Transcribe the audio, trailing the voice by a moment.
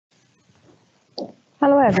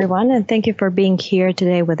Hello, everyone, and thank you for being here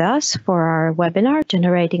today with us for our webinar,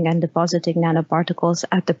 Generating and Depositing Nanoparticles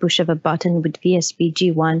at the Push of a Button with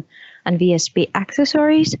VSP-G1 and VSP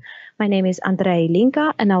accessories. My name is Andrea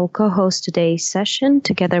Ilinka, and I will co-host today's session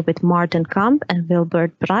together with Martin Kamp and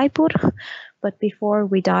Wilbert Breipur. But before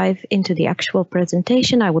we dive into the actual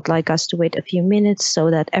presentation, I would like us to wait a few minutes so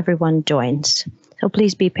that everyone joins. So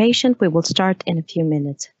please be patient. We will start in a few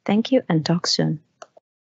minutes. Thank you and talk soon.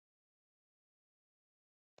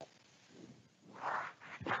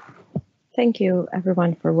 Thank you,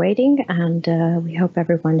 everyone, for waiting, and we hope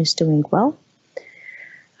everyone is doing well.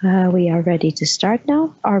 We are ready to start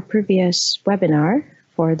now. Our previous webinar,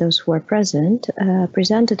 for those who are present,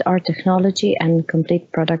 presented our technology and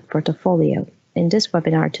complete product portfolio. In this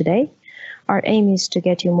webinar today, our aim is to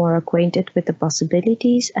get you more acquainted with the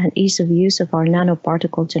possibilities and ease of use of our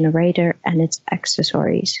nanoparticle generator and its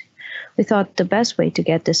accessories. We thought the best way to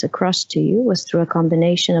get this across to you was through a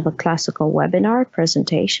combination of a classical webinar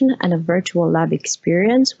presentation and a virtual lab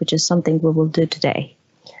experience, which is something we will do today.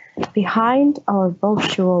 Behind our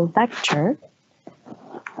virtual lecture,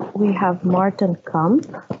 we have Martin Kamp,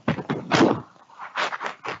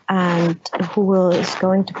 and is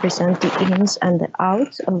going to present the ins and the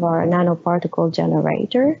outs of our nanoparticle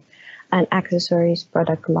generator and accessories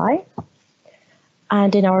product line.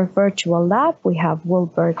 And in our virtual lab, we have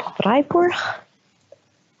Wilbert Breipur,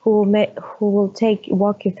 who will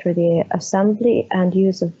walk you through the assembly and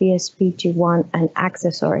use of VSP-G1 and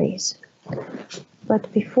accessories. But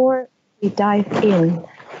before we dive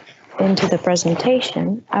into the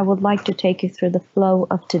presentation, I would like to take you through the flow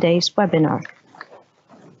of today's webinar.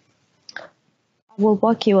 We'll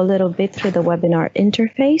walk you a little bit through the webinar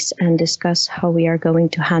interface and discuss how we are going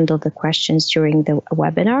to handle the questions during the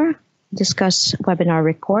webinar, discuss webinar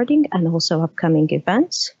recording and also upcoming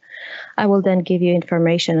events. I will then give you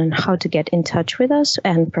information on how to get in touch with us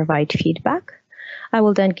and provide feedback. I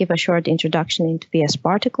will then give a short introduction into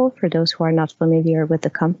VSParticle for those who are not familiar with the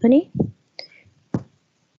company.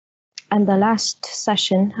 And the last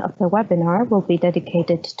session of the webinar will be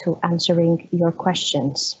dedicated to answering your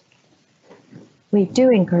questions. We do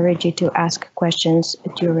encourage you to ask questions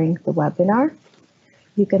during the webinar.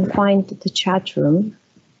 You can find the chat room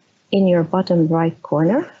in your bottom right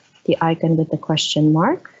corner, the icon with the question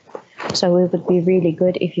mark. So it would be really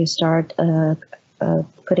good if you start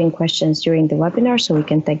putting questions during the webinar so we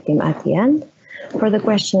can take them at the end. For the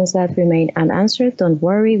questions that remain unanswered, don't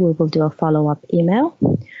worry, we will do a follow-up email.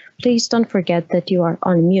 Please don't forget that you are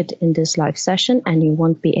on mute in this live session and you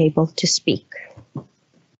won't be able to speak.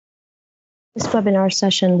 This webinar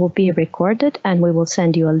session will be recorded and we will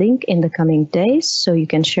send you a link in the coming days so you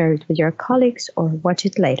can share it with your colleagues or watch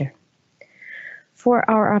it later. For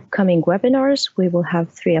our upcoming webinars, we will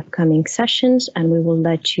have 3 upcoming sessions and we will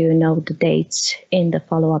let you know the dates in the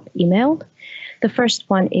follow-up email. The first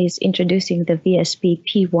one is introducing the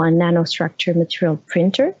VSP-P1 nanostructure material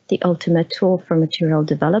printer, the ultimate tool for material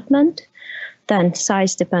development. Then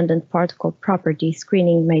size-dependent particle property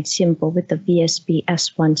screening made simple with the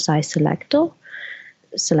VSP-S1 size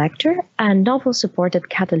selector, and novel supported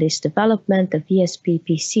catalyst development, the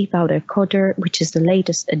VSP-PC powder coater, which is the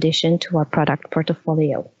latest addition to our product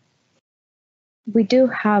portfolio. We do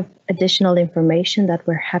have additional information that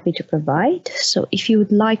we're happy to provide. So if you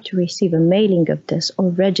would like to receive a mailing of this or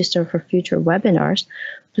register for future webinars,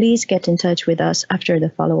 please get in touch with us after the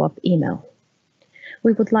follow-up email.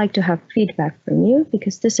 We would like to have feedback from you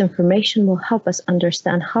because this information will help us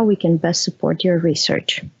understand how we can best support your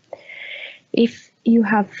research. If you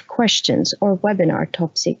have questions or webinar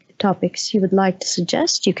topics you would like to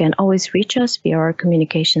suggest, you can always reach us via our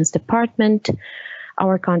communications department.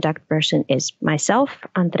 Our contact person is myself,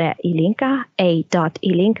 Andrea Ilinka,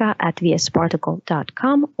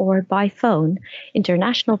 a.ilinka@vsparticle.com, or by phone,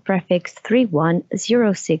 international prefix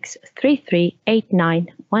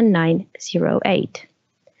 310633891908.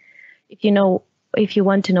 If you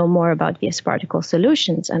want to know more about VSParticle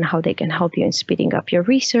solutions and how they can help you in speeding up your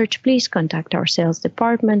research, please contact our sales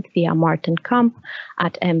department via Martin Kamp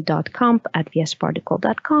at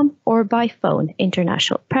m.kamp@vsparticle.com or by phone,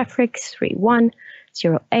 international prefix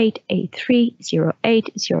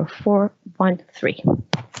 310883080413.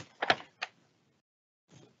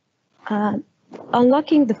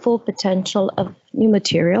 Unlocking the full potential of new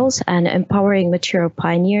materials and empowering material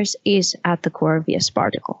pioneers is at the core of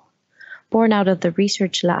VSParticle. Born out of the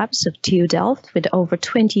research labs of TU Delft with over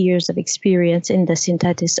 20 years of experience in the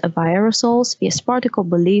synthesis of aerosols, VSParticle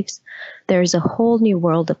believes there is a whole new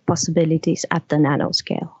world of possibilities at the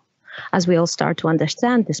nanoscale. As we all start to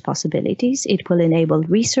understand these possibilities, it will enable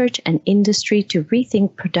research and industry to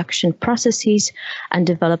rethink production processes and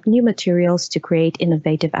develop new materials to create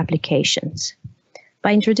innovative applications.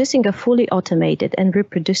 By introducing a fully automated and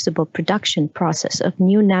reproducible production process of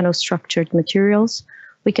new nanostructured materials,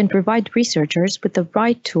 we can provide researchers with the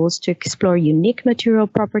right tools to explore unique material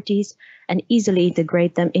properties and easily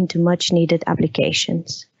integrate them into much-needed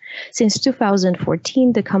applications. Since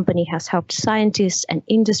 2014, the company has helped scientists and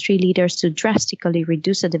industry leaders to drastically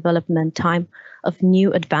reduce the development time of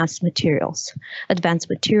new advanced materials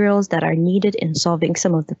that are needed in solving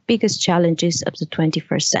some of the biggest challenges of the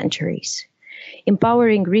 21st centuries.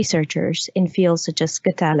 Empowering researchers in fields such as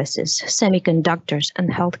catalysis, semiconductors, and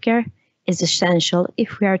healthcare is essential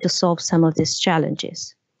if we are to solve some of these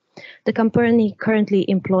challenges. The company currently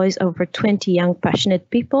employs over 20 young, passionate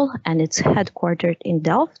people, and it's headquartered in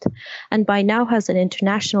Delft, and by now has an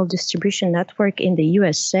international distribution network in the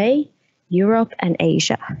USA, Europe, and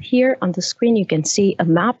Asia. Here on the screen, you can see a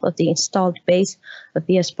map of the installed base of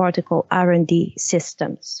VS-Particle R&D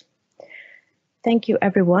systems. Thank you,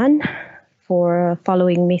 everyone, for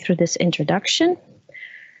following me through this introduction.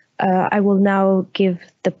 I will now give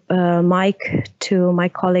the mic to my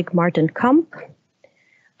colleague Martin Kamp,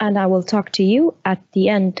 and I will talk to you at the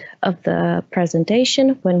end of the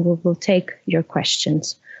presentation when we will take your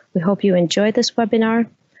questions. We hope you enjoy this webinar,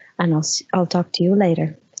 and I'll talk to you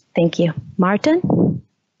later. Thank you. Martin?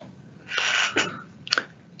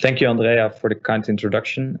 Thank you, Andrea, for the kind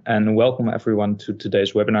introduction, and welcome everyone to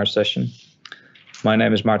today's webinar session. My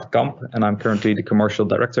name is Martin Kamp, and I'm currently the Commercial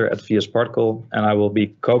Director at VS-Particle, and I will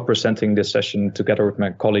be co-presenting this session together with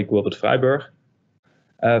my colleague Wilbert Vrijburg.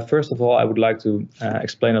 First of all, I would like to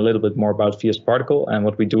explain a little bit more about VS-Particle and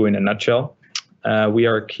what we do in a nutshell. We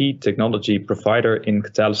are a key technology provider in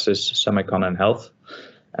catalysis, semicon, and health,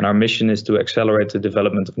 and our mission is to accelerate the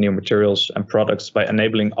development of new materials and products by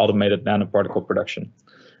enabling automated nanoparticle production.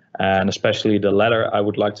 And especially the latter, I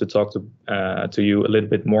would like to talk to you a little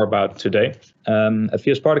bit more about today. At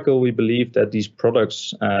VS-Particle, we believe that these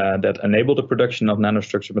products that enable the production of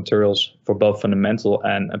nanostructured materials for both fundamental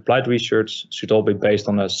and applied research should all be based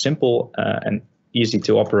on a simple and easy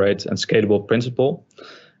to operate and scalable principle.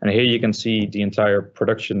 And here you can see the entire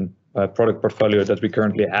production product portfolio that we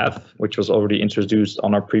currently have, which was already introduced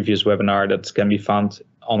on our previous webinar that can be found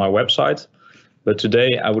on our website. But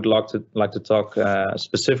today I would like to talk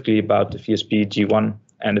specifically about the VSP-G1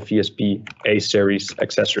 and the VSP-A series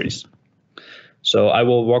accessories. So I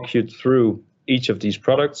will walk you through each of these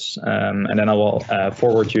products, and then I will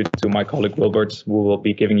forward you to my colleague Wilbert, who will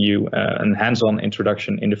be giving you a hands-on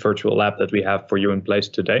introduction in the virtual lab that we have for you in place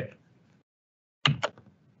today.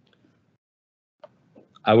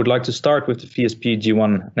 I would like to start with the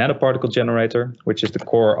VSP-G1 nanoparticle generator, which is the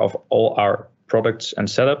core of all our products and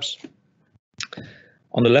setups.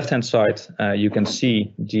 On the left-hand side, you can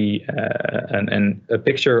see a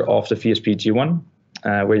picture of the VSP-G1,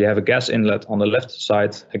 where you have a gas inlet on the left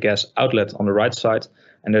side, a gas outlet on the right side,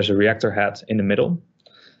 and there's a reactor head in the middle.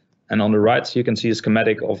 And on the right, you can see a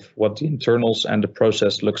schematic of what the internals and the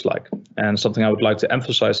process looks like. And something I would like to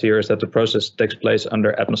emphasize here is that the process takes place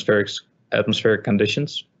under atmospheric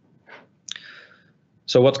conditions.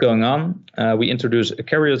 So what's going on? We introduce a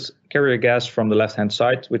carrier gas from the left-hand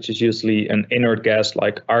side, which is usually an inert gas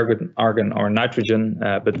like argon or nitrogen,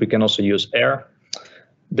 but we can also use air.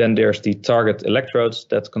 Then there's the target electrodes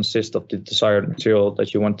that consist of the desired material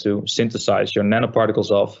that you want to synthesize your nanoparticles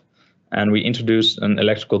of. And we introduce an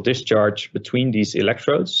electrical discharge between these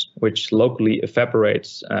electrodes, which locally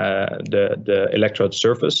evaporates the electrode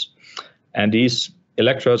surface. And these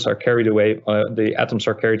electrodes are carried away, the atoms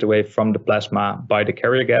are carried away from the plasma by the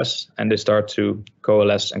carrier gas, and they start to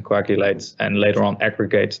coalesce and coagulate and later on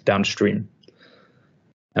aggregate downstream.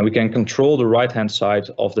 And we can control the right-hand side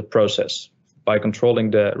of the process. By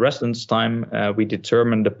controlling the residence time, we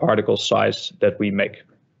determine the particle size that we make.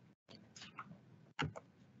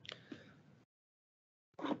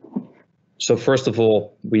 So first of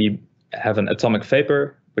all, we have an atomic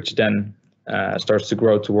vapor, which then starts to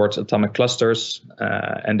grow towards atomic clusters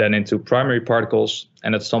and then into primary particles.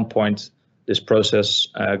 And at some point, this process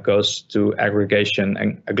goes to aggregation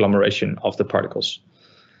and agglomeration of the particles.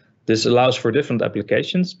 This allows for different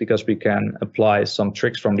applications because we can apply some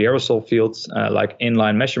tricks from the aerosol field, like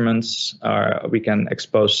inline measurements. We can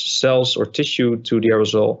expose cells or tissue to the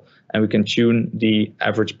aerosol, and we can tune the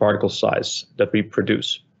average particle size that we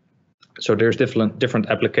produce. So there's different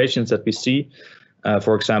applications that we see.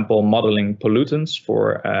 For example, modeling pollutants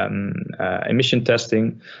for emission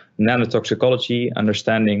testing, nanotoxicology,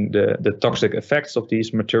 understanding the toxic effects of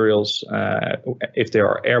these materials if they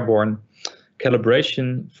are airborne,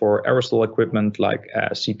 calibration for aerosol equipment like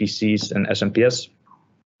CPCs and SMPS,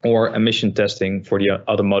 or emission testing for the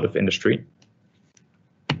automotive industry.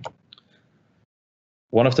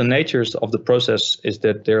 One of the natures of the process is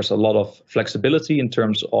that there's a lot of flexibility in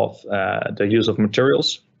terms of the use of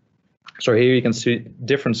materials. So here you can see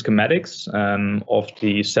different schematics of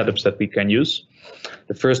the setups that we can use.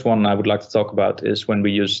 The first one I would like to talk about is when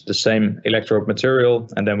we use the same electrode material,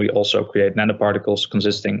 and then we also create nanoparticles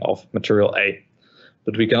consisting of material A.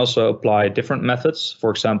 But we can also apply different methods. For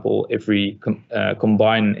example, if we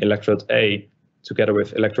combine electrode A together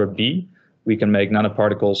with electrode B, we can make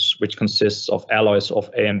nanoparticles which consists of alloys of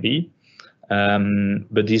A and B.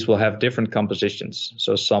 But these will have different compositions.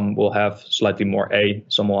 So some will have slightly more A,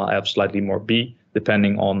 some will have slightly more B,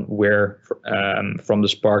 depending on where from the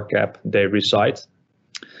spark gap they reside.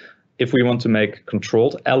 If we want to make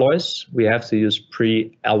controlled alloys, we have to use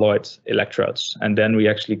pre-alloyed electrodes, and then we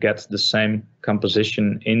actually get the same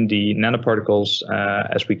composition in the nanoparticles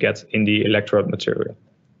as we get in the electrode material.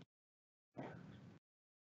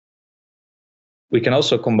 We can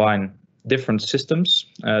also combine different systems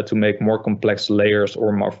to make more complex layers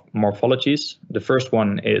or morphologies. The first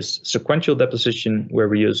one is sequential deposition, where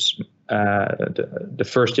we use the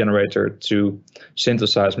first generator to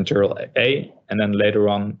synthesize material A, and then later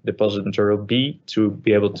on deposit material B to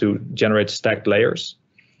be able to generate stacked layers.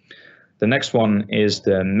 The next one is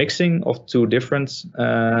the mixing of two different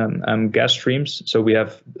gas streams. So we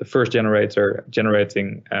have the first generator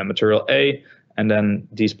generating material A, and then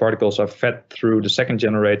these particles are fed through the second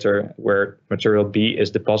generator where material B is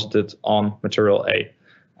deposited on material A.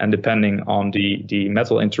 And depending on the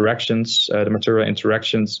metal interactions, the material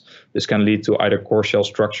interactions, this can lead to either core shell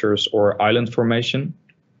structures or island formation.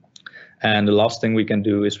 And the last thing we can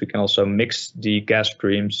do is we can also mix the gas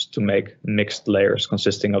streams to make mixed layers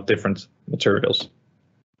consisting of different materials.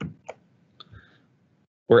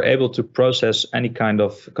 We're able to process any kind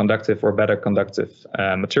of conductive or better conductive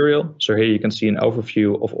material. So here you can see an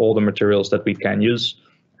overview of all the materials that we can use.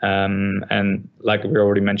 And like we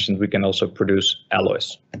already mentioned, we can also produce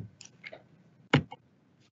alloys.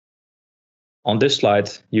 On this slide,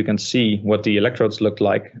 you can see what the electrodes look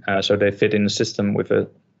like. So they fit in the system with a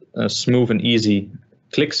smooth and easy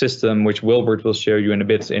click system, which Wilbert will show you in a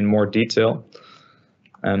bit in more detail.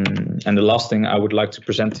 And the last thing I would like to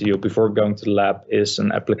present to you before going to the lab is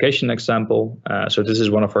an application example. So this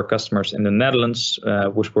is one of our customers in the Netherlands,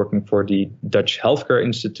 who's working for the Dutch Healthcare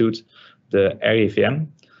Institute, the RIVM.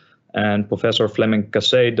 And Professor Fleming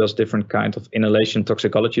Cassé does different kinds of inhalation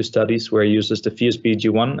toxicology studies where he uses the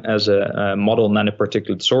VSP-G1 as a model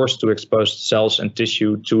nanoparticulate source to expose cells and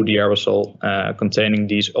tissue to the aerosol containing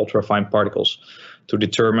these ultrafine particles to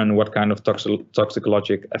determine what kind of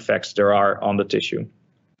toxicologic effects there are on the tissue.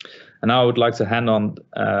 And now I would like to hand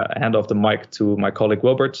off the mic to my colleague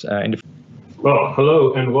Wilbert. Well,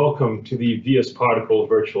 hello and welcome to the VSParticle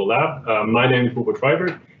virtual lab. My name is Wilbert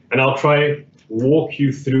Rijberg, and I'll try walk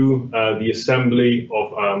you through the assembly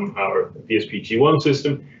of our VSP-G1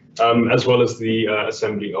 system, as well as the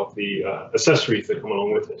assembly of the accessories that come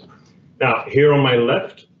along with it. Now, here on my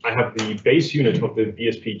left, I have the base unit of the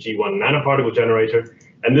VSP-G1 nanoparticle generator,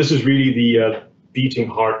 and this is really the beating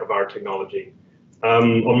heart of our technology.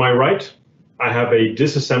 On my right, I have a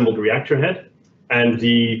disassembled reactor head, and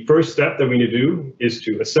the first step that we need to do is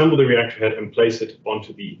to assemble the reactor head and place it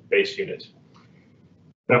onto the base unit.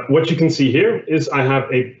 Now, what you can see here is I have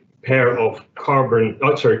a pair of copper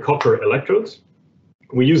electrodes.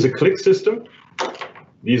 We use a click system.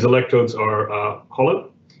 These electrodes are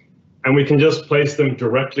hollow, and we can just place them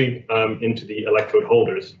directly into the electrode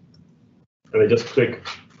holders. And they just click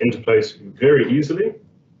into place very easily.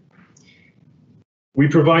 We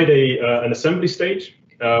provide an assembly stage.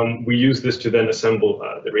 We use this to then assemble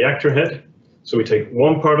the reactor head. So we take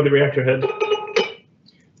one part of the reactor head,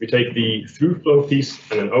 we take the through flow piece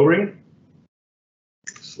and an O-ring,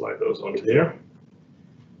 slide those onto here,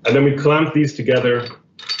 and then we clamp these together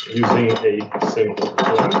using a simple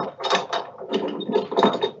clamp.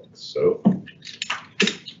 So.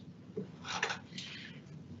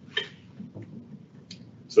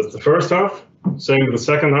 So that's the first half. Same with the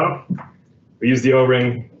second half. We use the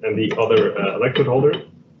O-ring and the other electrode holder.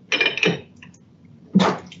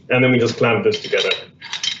 And then we just clamp this together.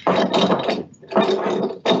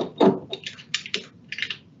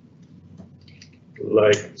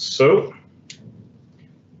 Like so.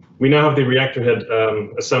 We now have the reactor head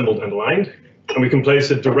assembled and lined, and we can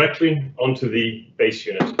place it directly onto the base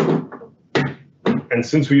unit. And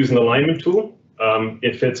since we use an alignment tool,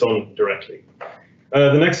 it fits on directly.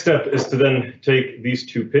 The next step is to then take these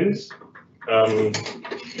two pins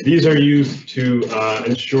These are used to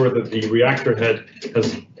ensure that the reactor head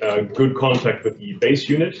has good contact with the base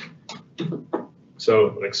unit.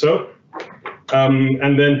 So like so.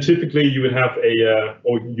 And then typically you would have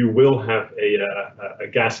or you will have a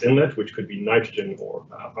gas inlet, which could be nitrogen or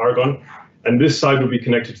argon. And this side will be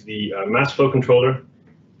connected to the mass flow controller.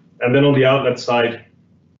 And then on the outlet side,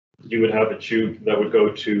 you would have a tube that would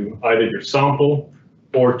go to either your sample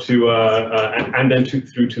or to and then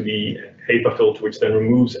through to the HEPA filter, which then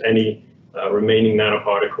removes any remaining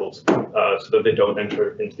nanoparticles so that they don't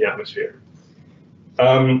enter into the atmosphere.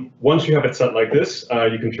 Once you have it set like this,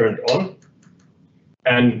 you can turn it on.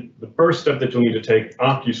 And the first step that you'll need to take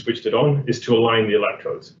after you switched it on is to align the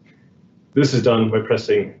electrodes. This is done by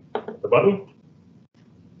pressing the button.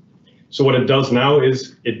 So what it does now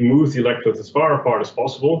is it moves the electrodes as far apart as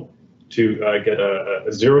possible to get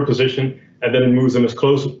a zero position, and then it moves them as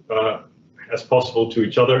close as possible to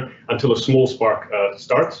each other until a small spark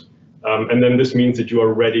starts. And then this means that you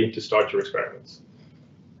are ready to start your experiments.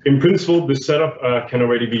 In principle, this setup can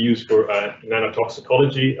already be used for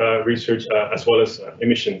nanotoxicology research as well as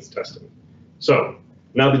emissions testing. So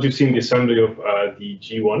now that you've seen the assembly of the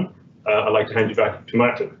G1, I'd like to hand you back to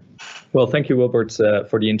Martin. Well, thank you, Wilbert,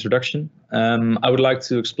 for the introduction. I would like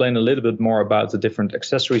to explain a little bit more about the different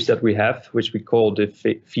accessories that we have, which we call the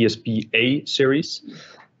VSP-A series.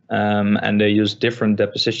 And they use different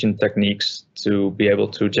deposition techniques to be able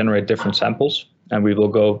to generate different samples. And we will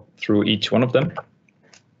go through each one of them.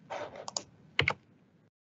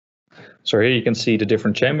 So here you can see the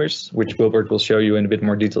different chambers, which Wilbert will show you in a bit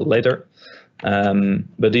more detail later.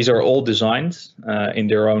 But these are all designed in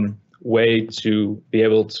their own way to be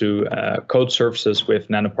able to coat surfaces with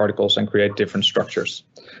nanoparticles and create different structures.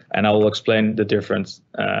 And I will explain the different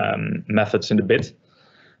methods in a bit.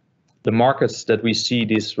 The markets that we see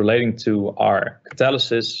this relating to are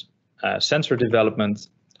catalysis, sensor development,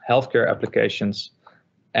 healthcare applications,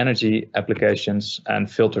 energy applications, and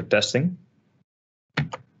filter testing.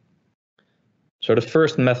 So the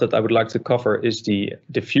first method I would like to cover is the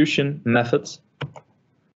diffusion method,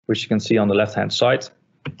 which you can see on the left-hand side.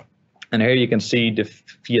 And here you can see the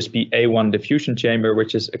VSP-A1 diffusion chamber,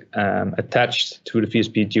 which is attached to the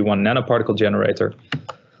VSP-G1 nanoparticle generator.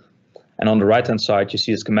 And on the right-hand side, you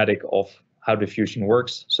see a schematic of how diffusion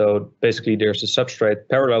works. So basically, there's a substrate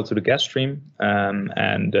parallel to the gas stream,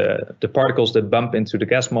 and the particles that bump into the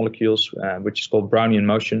gas molecules, which is called Brownian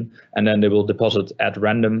motion, and then they will deposit at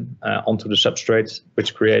random onto the substrate,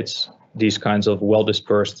 which creates these kinds of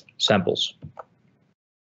well-dispersed samples.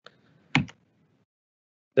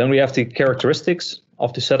 Then we have the characteristics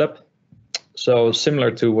of the setup. So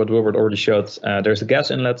similar to what Wilbert already showed, there's a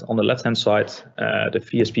gas inlet on the left-hand side. The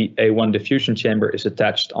VSP-A1 diffusion chamber is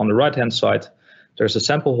attached on the right-hand side. There's a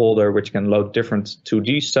sample holder which can load different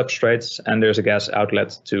 2D substrates, and there's a gas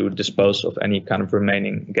outlet to dispose of any kind of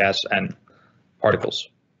remaining gas and particles.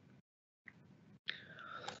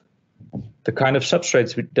 The kind of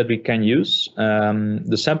substrates that we can use,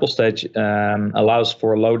 the sample stage allows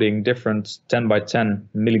for loading different 10 by 10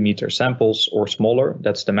 millimeter samples or smaller.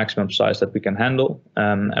 That's the maximum size that we can handle,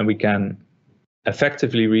 and we can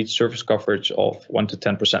effectively reach surface coverage of 1 to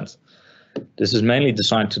 10%. This is mainly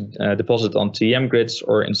designed to deposit on TEM grids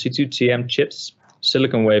or in situ TEM chips,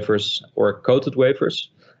 silicon wafers, or coated wafers.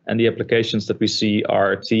 And the applications that we see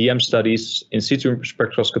are TEM studies, in situ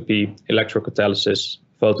spectroscopy, electrocatalysis,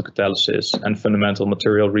 photocatalysis, and fundamental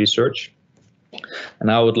material research.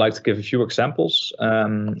 And I would like to give a few examples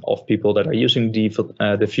of people that are using the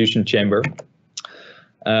diffusion chamber.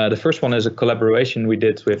 The first one is a collaboration we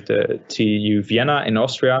did with the TU Vienna in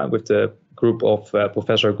Austria with the group of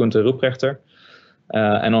Professor Gunther Ruprechter.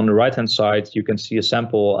 And on the right-hand side, you can see a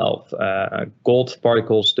sample of gold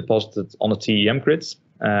particles deposited on a TEM grid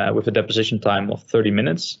with a deposition time of 30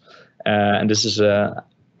 minutes. And this is a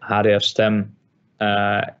HDF STEM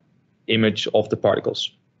image of the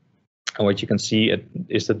particles. And what you can see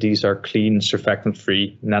is that these are clean,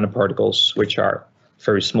 surfactant-free nanoparticles, which are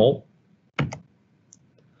very small.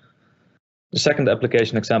 The second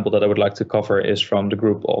application example that I would like to cover is from the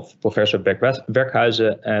group of Professor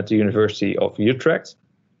Berghuizen at the University of Utrecht.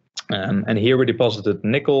 And here we deposited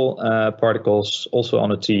nickel particles also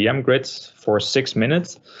on a TEM grid for 6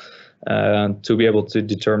 minutes to be able to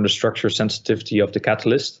determine the structure sensitivity of the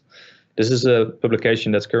catalyst. This is a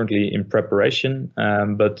publication that's currently in preparation,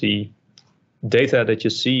 but the data that you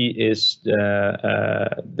see is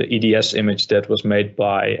the EDS image that was made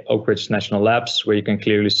by Oak Ridge National Labs, where you can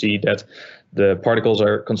clearly see that the particles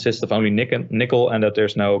consist of only nickel and that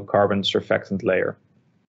there's no carbon surfactant layer.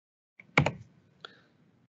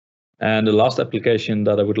 And the last application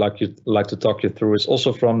that I would like to talk you through is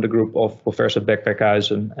also from the group of Professor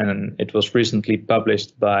Beck-Beckhuizen, and it was recently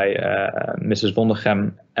published by Mrs.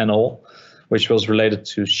 Wondergem et al., which was related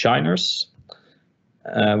to shiners,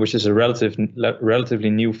 which is a relatively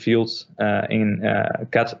new field in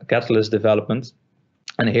catalyst development.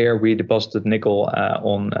 And here we deposited nickel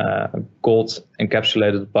on gold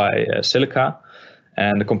encapsulated by silica,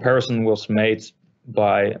 and the comparison was made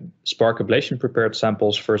by spark ablation prepared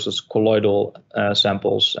samples versus colloidal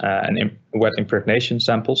samples and wet impregnation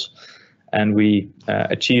samples. And we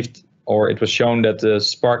achieved, or it was shown that the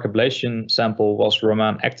spark ablation sample was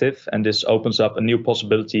Raman active, and this opens up a new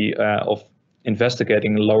possibility of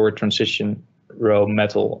investigating lower transition row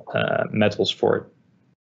metals for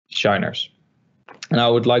shiners. And I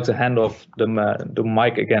would like to hand off the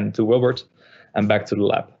mic again to Wilbert and back to the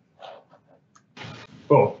lab.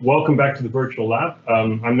 Well, welcome back to the virtual lab.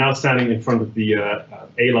 I'm now standing in front of the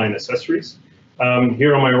A-line accessories.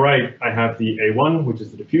 Here on my right, I have the A1, which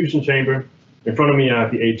is the diffusion chamber. In front of me, I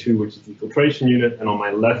have the A2, which is the filtration unit. And on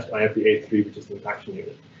my left, I have the A3, which is the impaction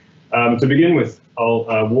unit. To begin with,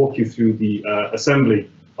 I'll walk you through the assembly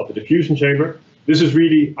of the diffusion chamber. This is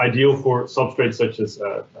really ideal for substrates such as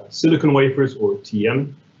silicon wafers or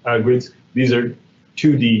TM grids. These are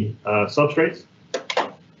 2D substrates.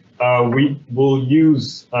 We will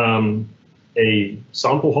use a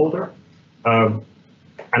sample holder, and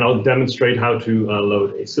I'll demonstrate how to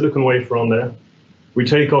load a silicon wafer on there. We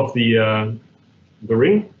take off the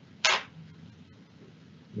ring,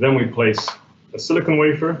 then we place a silicon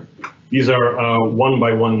wafer. These are 1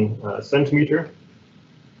 by 1 centimeter.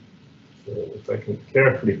 So if I can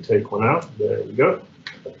carefully take one out, there we go.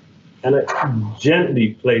 And I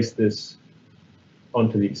gently place this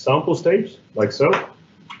onto the sample stage, like so.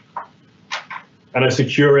 And I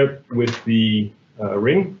secure it with the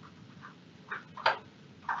ring,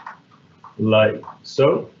 like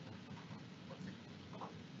so.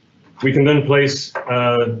 We can then place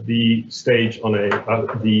the stage on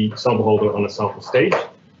the sample holder on a sample stage,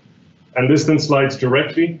 and this then slides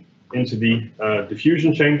directly into the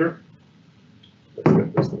diffusion chamber. Let's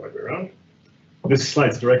get this the right way around. This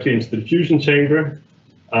slides directly into the diffusion chamber,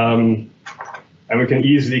 and we can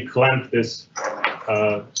easily clamp this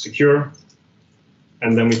secure.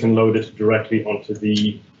 And then we can load it directly onto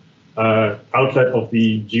the outlet of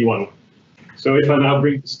the G1. So if I now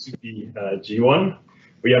bring this to the G1,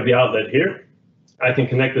 we have the outlet here. I can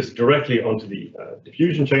connect this directly onto the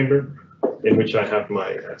diffusion chamber, in which I have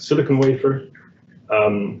my silicon wafer.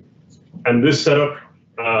 And this setup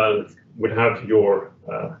would have your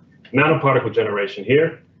nanoparticle generation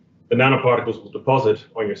here. The nanoparticles will deposit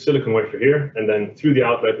on your silicon wafer here, and then through the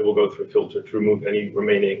outlet, it will go through a filter to remove any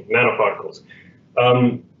remaining nanoparticles.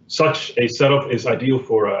 Such a setup is ideal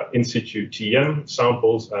for in situ TM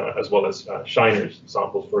samples, as well as shiners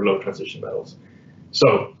samples for low transition metals.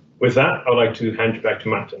 So with that, I'd like to hand you back to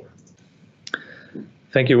Martin.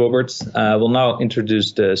 Thank you, Robert. We'll now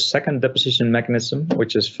introduce the second deposition mechanism,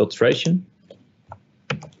 which is filtration.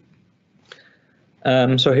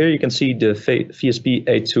 So here you can see the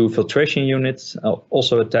VSP-A2 filtration unit,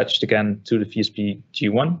 also attached again to the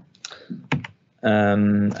VSP-G1.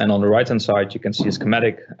 And on the right-hand side, you can see a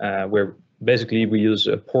schematic where basically we use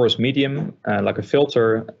a porous medium, like a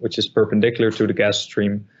filter, which is perpendicular to the gas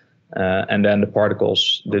stream, and then the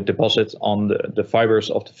particles, the deposit on the fibers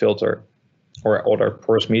of the filter or other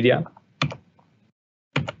porous media.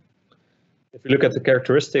 If you look at the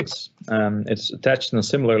characteristics, it's attached in a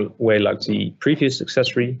similar way like the previous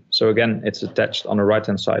accessory. So again, it's attached on the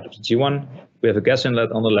right-hand side of the G1. We have a gas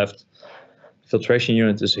inlet on the left. Filtration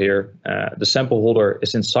unit is here. The sample holder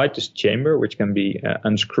is inside this chamber, which can be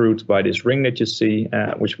unscrewed by this ring that you see,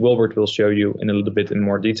 which Wilbert will show you in a little bit in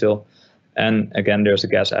more detail. And again, there's a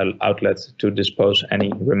gas outlet to dispose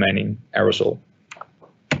any remaining aerosol.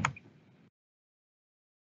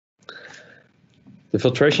 The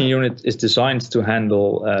filtration unit is designed to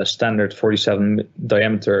handle standard 47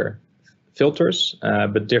 diameter filters,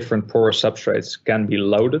 but different porous substrates can be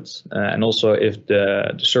loaded. And also if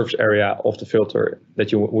the surface area of the filter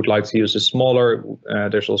that you would like to use is smaller,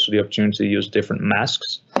 there's also the opportunity to use different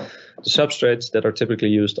masks. The substrates that are typically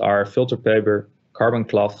used are filter paper, carbon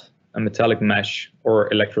cloth, a metallic mesh, or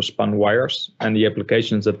electrospun wires. And the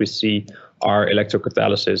applications that we see are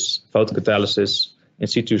electrocatalysis, photocatalysis, in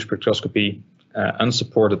situ spectroscopy,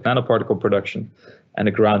 unsupported nanoparticle production, and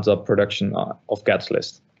the ground-up production of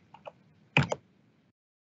catalyst.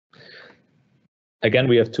 Again,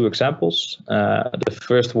 we have two examples. The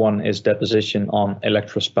first one is deposition on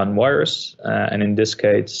electrospun wires, and in this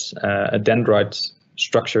case, a dendrite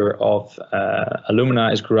structure of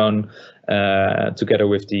alumina is grown together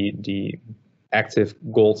with the active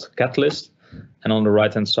gold catalyst. And on the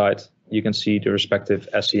right hand side, you can see the respective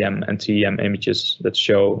SEM and TEM images that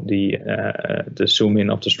show the zoom in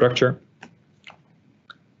of the structure.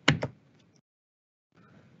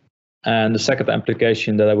 And the second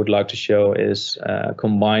application that I would like to show is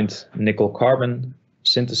combined nickel-carbon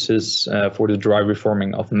synthesis for the dry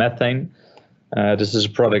reforming of methane. This is a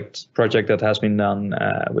project that has been done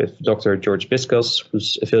with Dr. George Biscos,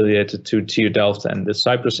 who's affiliated to TU Delft and the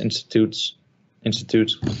Cyprus Institute.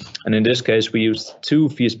 And in this case, we used 2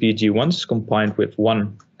 VSP-G1s combined with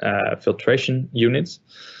 1 filtration unit.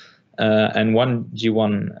 And one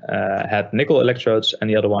G1 had nickel electrodes and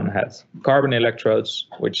the other one had carbon electrodes,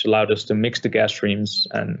 which allowed us to mix the gas streams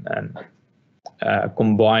and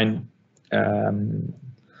combine,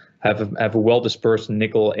 have a well-dispersed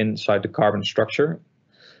nickel inside the carbon structure,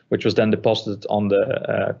 which was then deposited on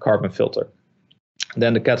the carbon filter.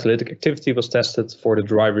 Then the catalytic activity was tested for the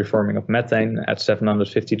dry reforming of methane at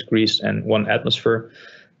 750 degrees and 1 atmosphere.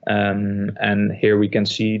 And here we can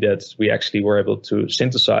see that we actually were able to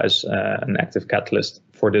synthesize an active catalyst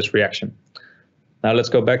for this reaction. Now let's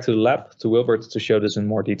go back to the lab to Wilbert to show this in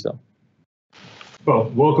more detail. Well,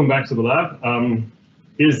 welcome back to the lab.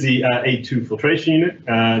 Here's the A2 filtration unit.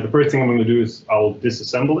 The first thing I'm going to do is I'll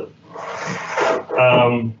disassemble it.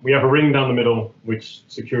 We have a ring down the middle which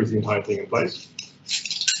secures the entire thing in place.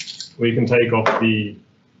 We can take off the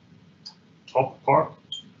top part.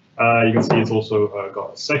 You can see it's also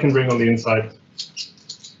got a second ring on the inside,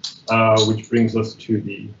 which brings us to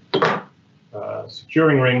the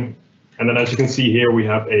securing ring. And then, as you can see here, we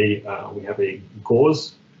have a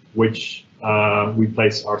gauze which we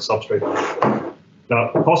place our substrate on. Now,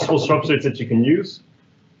 possible substrates that you can use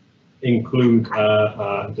include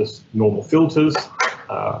just normal filters,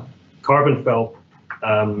 carbon felt,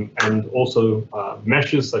 and also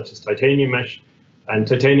meshes such as titanium mesh. And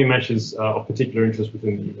titanium mesh is of particular interest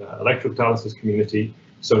within the electrocatalysis community.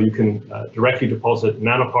 So you can directly deposit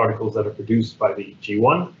nanoparticles that are produced by the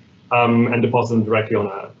G1 and deposit them directly on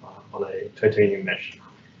a titanium mesh.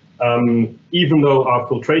 Even though our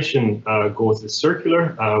filtration gauze is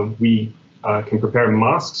circular, we can prepare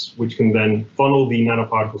masks which can then funnel the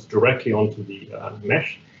nanoparticles directly onto the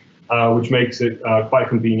mesh, which makes it quite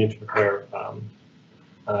convenient to prepare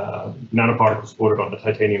nanoparticles supported on the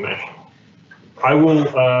titanium mesh. I will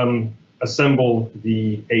assemble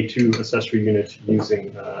the A2 accessory unit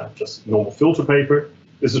using just normal filter paper.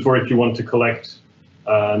 This is for if you want to collect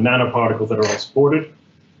nanoparticles that are unsupported.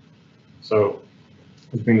 So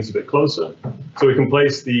let's bring this a bit closer. So we can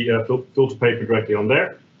place the filter paper directly on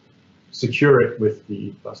there, secure it with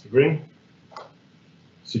the plastic ring,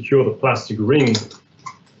 secure the plastic ring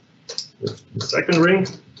with the second ring.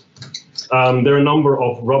 There are a number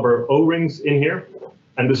of rubber O-rings in here.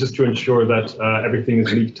 And this is to ensure that everything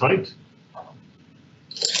is leak tight.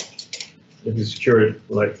 If you secure it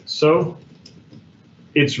like so,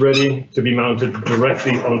 it's ready to be mounted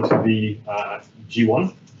directly onto the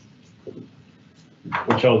G1,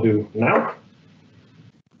 which I'll do now.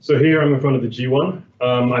 So here I'm in front of the G1.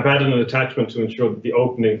 I've added an attachment to ensure that the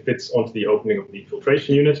opening fits onto the opening of the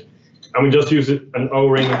filtration unit. And we just use an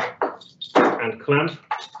O-ring and clamp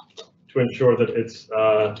to ensure that it's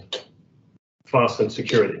fastened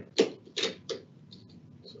securely. So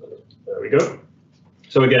there we go.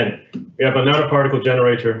 So again, we have a nanoparticle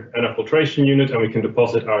generator and a filtration unit, and we can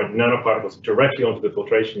deposit our nanoparticles directly onto the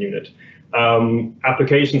filtration unit.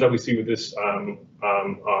 Applications that we see with this are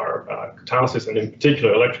catalysis, and in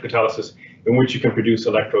particular electrocatalysis, in which you can produce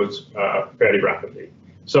electrodes fairly rapidly.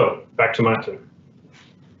 So back to Martin.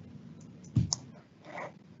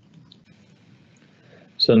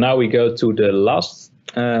 So now we go to the last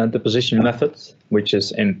deposition method, which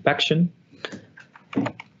is impaction.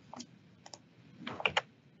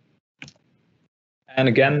 And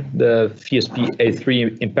again, the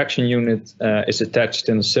VSP-A3 impaction unit is attached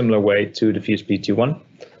in a similar way to the VSP-G1.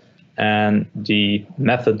 And the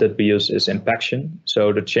method that we use is impaction.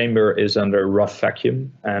 So the chamber is under rough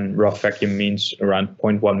vacuum, and rough vacuum means around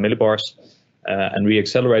 0.1 millibars. And we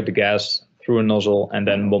accelerate the gas through a nozzle and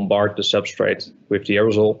then bombard the substrate with the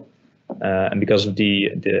aerosol. And because of the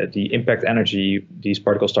impact energy, these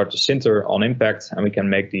particles start to sinter on impact, and we can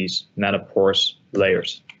make these nanoporous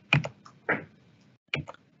layers.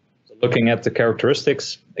 So looking at the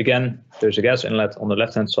characteristics, again, there's a gas inlet on the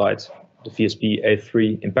left-hand side. The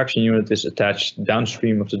VSP-A3 impaction unit is attached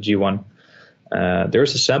downstream of the G1.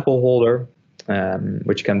 There's a sample holder,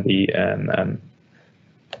 which can be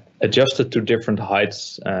adjusted to different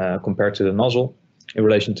heights compared to the nozzle, in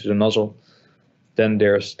relation to the nozzle. Then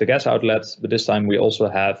there's the gas outlet, but this time we also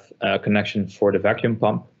have a connection for the vacuum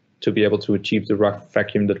pump to be able to achieve the rough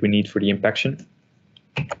vacuum that we need for the impaction.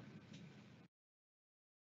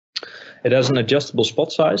 It has an adjustable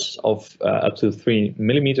spot size of up to 3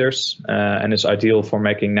 millimeters and is ideal for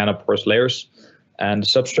making nanoporous layers. And the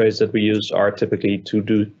substrates that we use are typically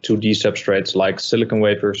 2D substrates like silicon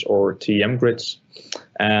wafers or TEM grids.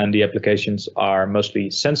 And the applications are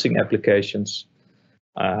mostly sensing applications,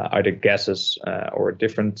 either gases or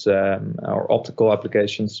different or optical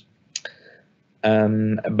applications.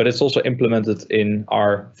 But it's also implemented in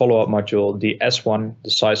our follow-up module, the S1,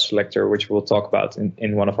 the size selector, which we'll talk about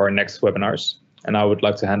in one of our next webinars. And I would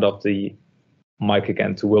like to hand off the mic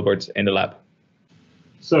again to Wilbert in the lab.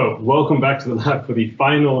 So welcome back to the lab for the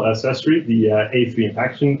final accessory, the A3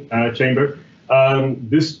 impaction chamber.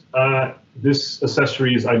 This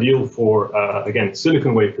accessory is ideal for, again,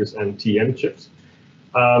 silicon wafers and TM chips.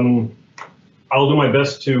 I'll do my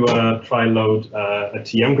best to try and load a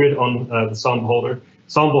TM grid on the sample holder.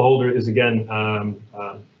 Sample holder is, again,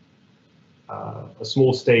 a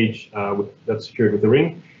small stage that's secured with the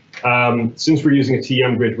ring. Since we're using a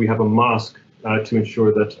TM grid, we have a mask to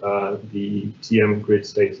ensure that the TM grid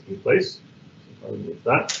stays in place. So I'll remove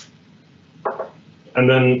that. And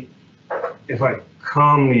then if I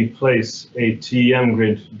calmly place a TM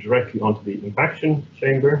grid directly onto the impaction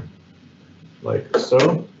chamber, like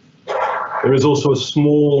so. There is also a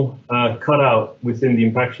small cutout within the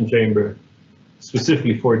impaction chamber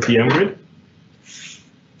specifically for a TM grid.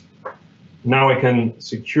 Now I can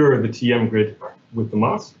secure the TM grid with the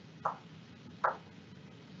mask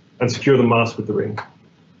and secure the mask with the ring,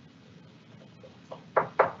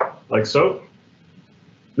 like so.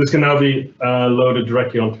 This can now be loaded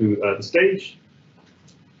directly onto the stage.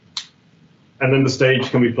 And then the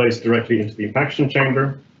stage can be placed directly into the impaction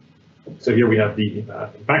chamber. So here we have the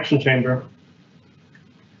impaction chamber.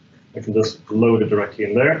 I can just load it directly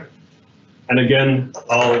in there. And again,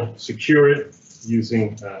 I'll secure it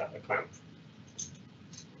using a clamp.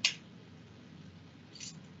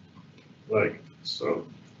 Like so.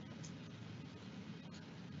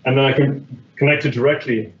 And then I can connect it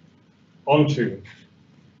directly onto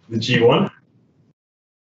the G1.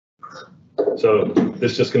 So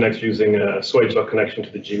this just connects using a swage lock connection to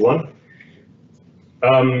the G1.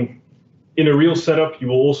 In a real setup, you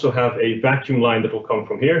will also have a vacuum line that will come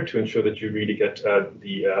from here to ensure that you really get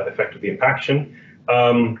the effect of the impaction.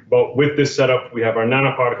 But with this setup, we have our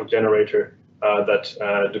nanoparticle generator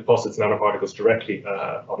that deposits nanoparticles directly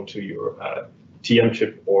onto your TM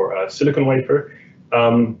chip or silicon wafer.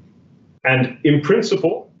 And in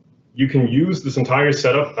principle, you can use this entire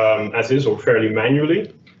setup as is or fairly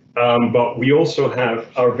manually. But we also have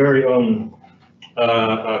our very own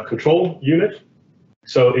control unit.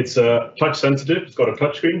 So it's touch sensitive, it's got a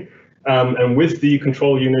touch screen. And with the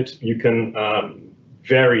control unit, you can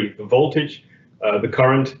vary the voltage, the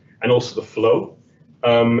current, and also the flow.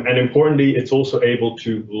 And importantly, it's also able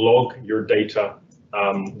to log your data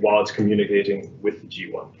while it's communicating with the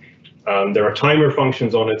G1. There are timer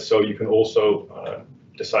functions on it, so you can also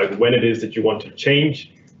decide when it is that you want to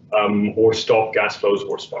change or stop gas flows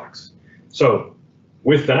or sparks. So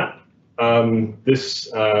with that, this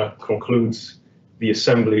concludes the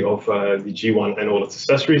assembly of the G1 and all its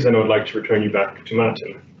accessories, and I would like to return you back to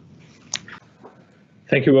Martin.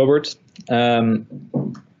 Thank you, Wilbert.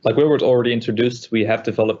 Like Wilbert already introduced, we have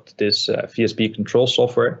developed this VSP control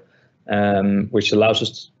software, which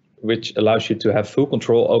allows you to have full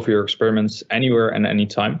control over your experiments anywhere and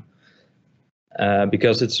anytime,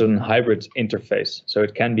 because it's a hybrid interface. So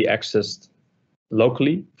it can be accessed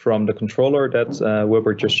locally from the controller that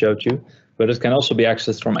Wilbert just showed you, but it can also be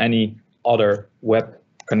accessed from any other web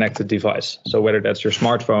connected device. So whether that's your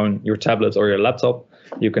smartphone, your tablet, or your laptop,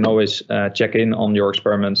 you can always check in on your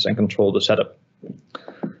experiments and control the setup.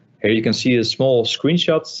 Here you can see a small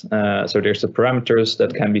screenshot. So there's the parameters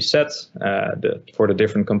that can be set for the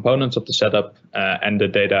different components of the setup, and the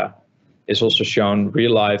data is also shown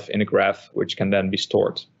real life in a graph, which can then be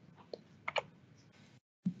stored.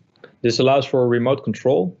 This allows for remote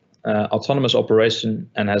control, autonomous operation,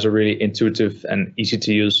 and has a really intuitive and easy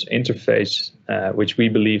to use interface, which we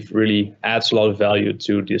believe really adds a lot of value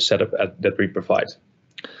to the setup that we provide.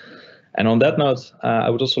 And on that note, I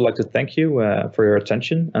would also like to thank you for your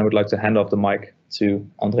attention. I would like to hand off the mic to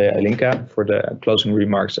Andrea Elinka for the closing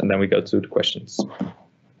remarks, and then we go to the questions.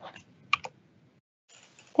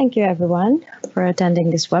 Thank you, everyone, for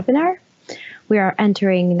attending this webinar. We are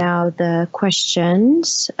entering now the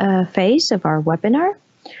questions phase of our webinar.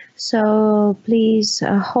 So please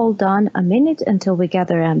hold on a minute until we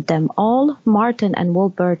gather them all. Martin and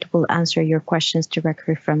Wilbert will answer your questions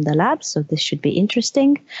directly from the lab, so this should be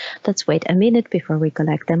interesting. Let's wait a minute before we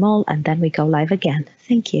collect them all, and then we go live again.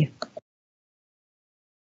 Thank you.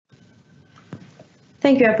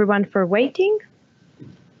 Thank you everyone for waiting.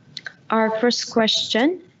 Our first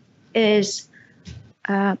question is,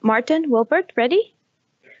 Martin, Wilbert, ready?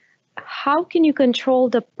 How can you control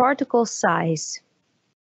the particle size?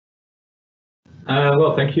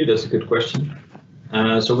 Well, thank you. That's a good question.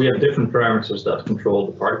 So we have different parameters that control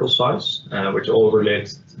the particle size, which all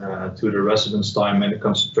relate to the residence time and the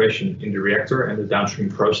concentration in the reactor and the downstream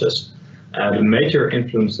process. The major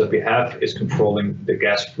influence that we have is controlling the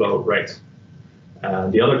gas flow rate.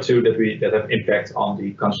 The other two that have impact on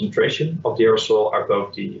the concentration of the aerosol are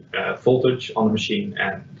both the voltage on the machine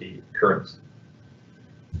and the current.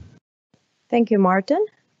 Thank you, Martin.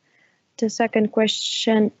 The second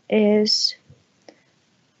question is,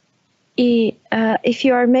 if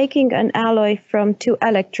you are making an alloy from two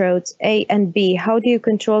electrodes, A and B, how do you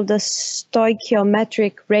control the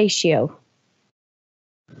stoichiometric ratio?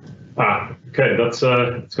 Okay, it's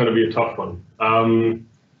going to be a tough one.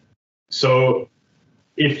 So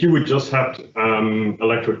if you would just have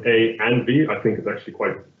electrode A and B, I think it's actually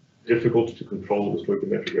quite difficult to control the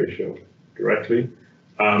stoichiometric ratio directly.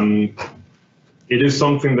 It is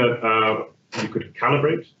something that you could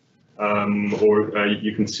calibrate, or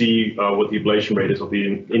you can see what the ablation rate is of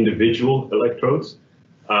the individual electrodes,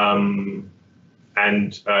 and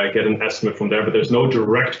get an estimate from there. But there's no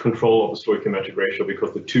direct control of the stoichiometric ratio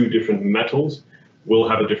because the two different metals will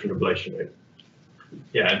have a different ablation rate.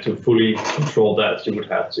 Yeah, and to fully control that, you would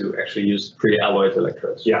have to actually use pre-alloyed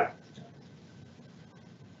electrodes. Yeah.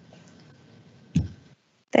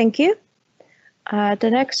 Thank you. The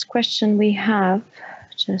next question we have,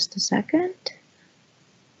 just a second.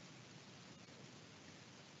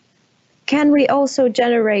 Can we also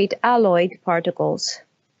generate alloyed particles?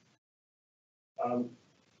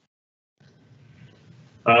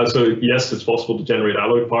 So yes, it's possible to generate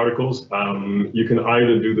alloyed particles. You can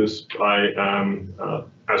either do this by,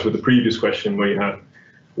 as with the previous question, where you have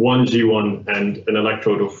one G1 and an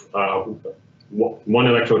electrode of one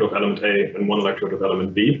electrode of element A and one electrode of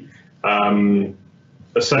element B.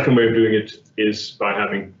 A second way of doing it is by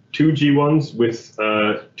having two G1s with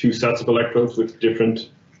two sets of electrodes with different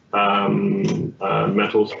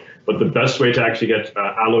metals. But the best way to actually get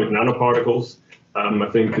alloyed nanoparticles, I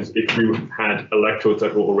think, is if you had electrodes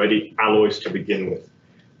that were already alloys to begin with.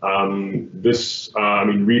 This, I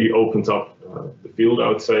mean, really opens up the field, I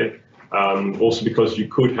would say. Also because you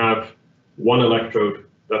could have one electrode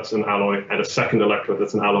that's an alloy and a second electrode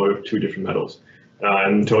that's an alloy of two different metals.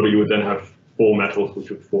 And in total, you would then have four metals which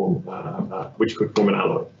would form, which could form an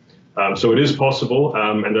alloy. So it is possible,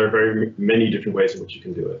 and there are very many different ways in which you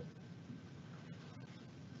can do it.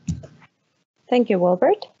 Thank you,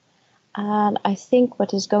 Wilbert. And I think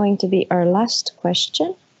what is going to be our last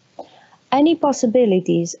question. Any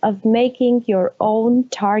possibilities of making your own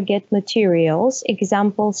target materials,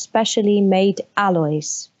 example, specially made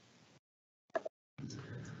alloys?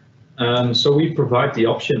 So we provide the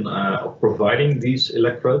option of providing these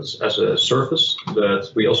electrodes as a service,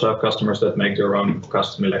 but we also have customers that make their own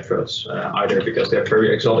custom electrodes, either because they have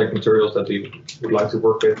very exotic materials that we would like to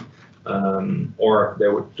work with, or they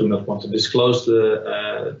do not want to disclose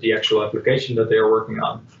the actual application that they are working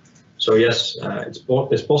on. So yes, it's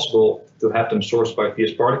possible to have them sourced by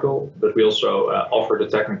VS Particle, but we also offer the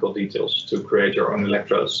technical details to create your own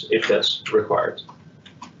electrodes if that's required.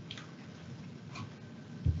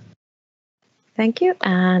 Thank you.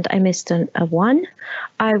 And I missed a one.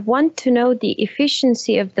 I want to know the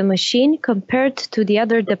efficiency of the machine compared to the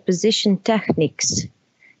other deposition techniques.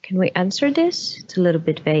 Can we answer this? It's a little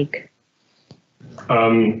bit vague.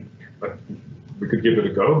 We could give it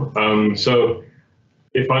a go. So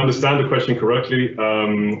if I understand the question correctly,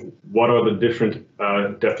 what are the different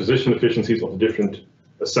deposition efficiencies of the different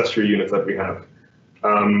accessory units that we have?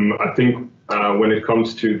 I think when it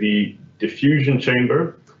comes to the diffusion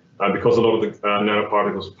chamber, because a lot of the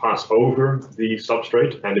nanoparticles pass over the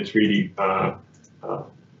substrate, and it's really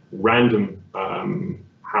random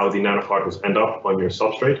how the nanoparticles end up on your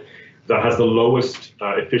substrate, that has the lowest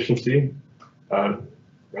efficiency,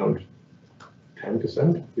 around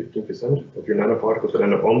 10%, 15% of your nanoparticles that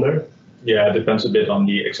end up on there. Yeah, it depends a bit on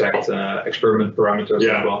the exact experiment parameters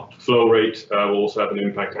as well. Flow rate will also have an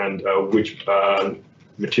impact, and which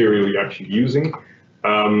material you're actually using.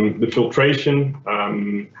 The filtration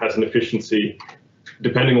has an efficiency,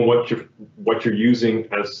 depending on what you're using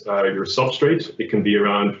as your substrate. It can be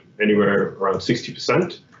around anywhere around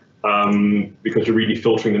 60%. because you're really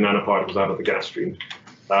filtering the nanoparticles out of the gas stream.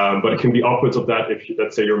 But it can be upwards of that if,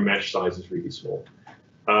 let's say, your mesh size is really small.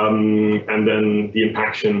 And then the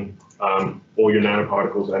impaction, all your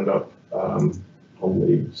nanoparticles end up on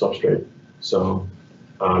the substrate. So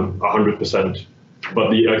 100%.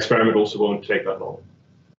 But the experiment also won't take that long.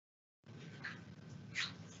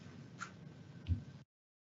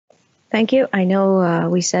 Thank you. I know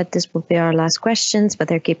we said this would be our last questions, but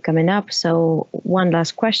they keep coming up. So one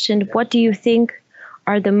last question. What do you think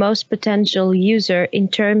are the most potential user in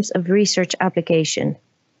terms of research application?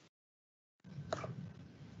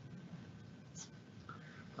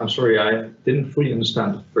 I'm sorry, I didn't fully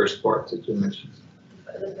understand the first part that you mentioned.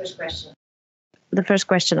 The first question. The first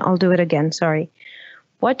question, I'll do it again, sorry.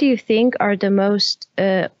 What do you think are the most,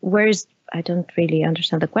 I don't really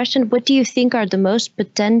understand the question. What do you think are the most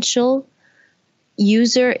potential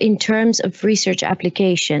user in terms of research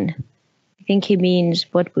application? I think he means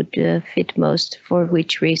what would fit most for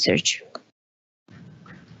which research?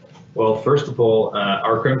 Well, first of all,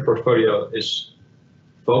 our current portfolio is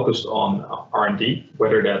focused on R&D,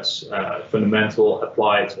 whether that's fundamental,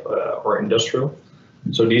 applied, or industrial.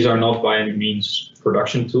 So these are not by any means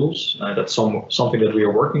production tools. That's something that we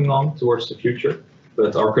are working on towards the future.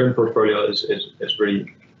 But our current portfolio is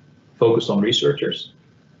really focused on researchers.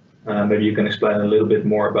 Maybe you can explain a little bit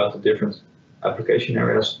more about the different application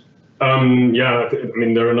areas. Yeah, I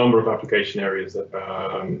mean, there are a number of application areas that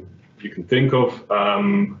you can think of.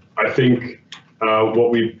 I think what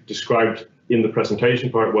we've described in the presentation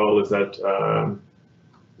quite well is that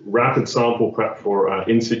rapid sample prep for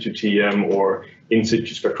in situ TEM or in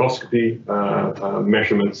situ spectroscopy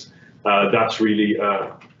measurements, that's really,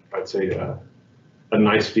 I'd say, a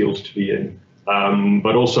nice field to be in,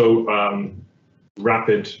 but also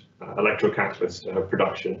rapid electrocatalyst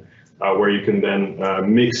production, where you can then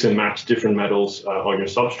mix and match different metals on your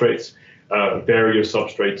substrates, vary your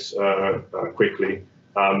substrates quickly.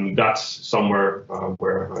 That's somewhere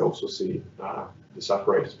where I also see this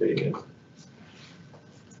apparatus being in.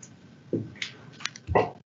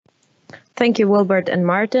 Thank you, Wilbert and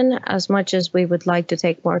Martin. As much as we would like to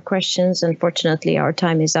take more questions, unfortunately, our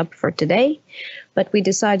time is up for today. But we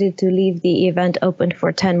decided to leave the event open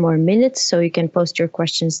for 10 more minutes, so you can post your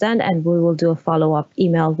questions then, and we will do a follow-up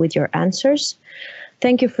email with your answers.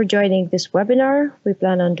 Thank you for joining this webinar. We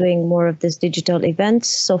plan on doing more of these digital events,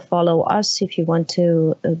 so follow us if you want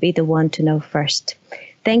to be the one to know first.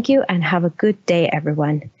 Thank you and have a good day,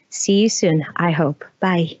 everyone. See you soon, I hope.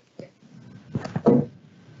 Bye.